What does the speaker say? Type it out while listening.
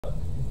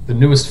the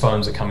newest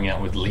phones are coming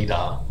out with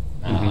LiDAR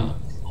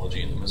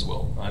technology in them as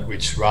well, right?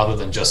 Which rather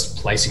than just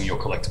placing your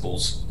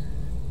collectibles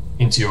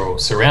into your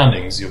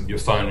surroundings, your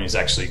phone is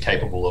actually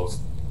capable of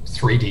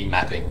 3D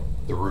mapping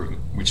the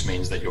room, which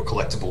means that your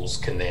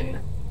collectibles can then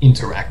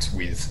interact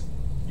with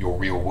your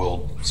real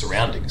world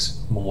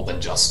surroundings more than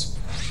just,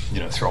 you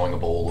know, throwing a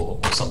ball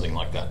or something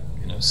like that,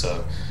 you know.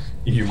 So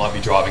you might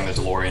be driving the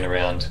DeLorean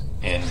around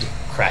and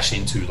crash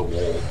into the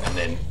wall and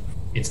then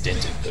it's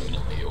dented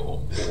permanently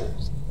or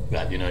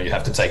that, you know, you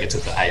have to take it to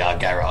the AR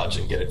garage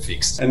and get it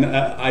fixed. And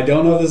I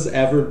don't know if this has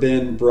ever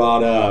been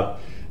brought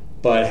up,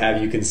 but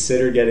have you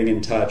considered getting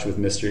in touch with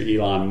Mr.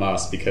 Elon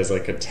Musk? Because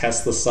like a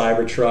Tesla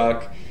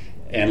Cybertruck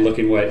and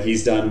looking what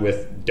he's done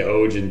with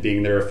Doge and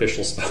being their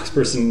official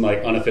spokesperson,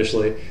 like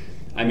unofficially,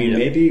 I mean,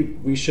 maybe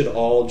we should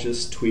all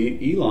just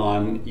tweet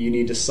Elon, you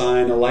need to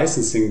sign a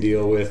licensing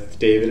deal with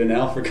David and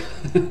Alfred.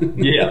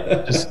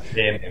 Yeah, just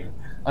damn him.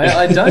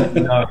 I don't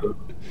know.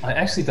 I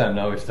actually don't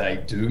know if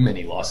they do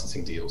many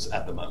licensing deals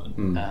at the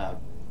moment.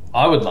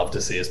 I would love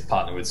to see us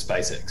partner with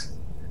SpaceX.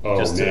 Oh,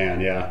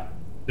 man, yeah.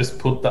 Just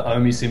put the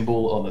OMI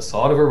symbol on the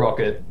side of a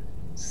rocket,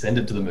 send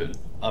it to the moon.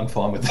 I'm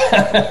fine with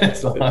that.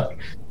 It's like...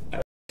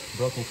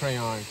 Broken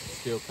crayon,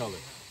 still color.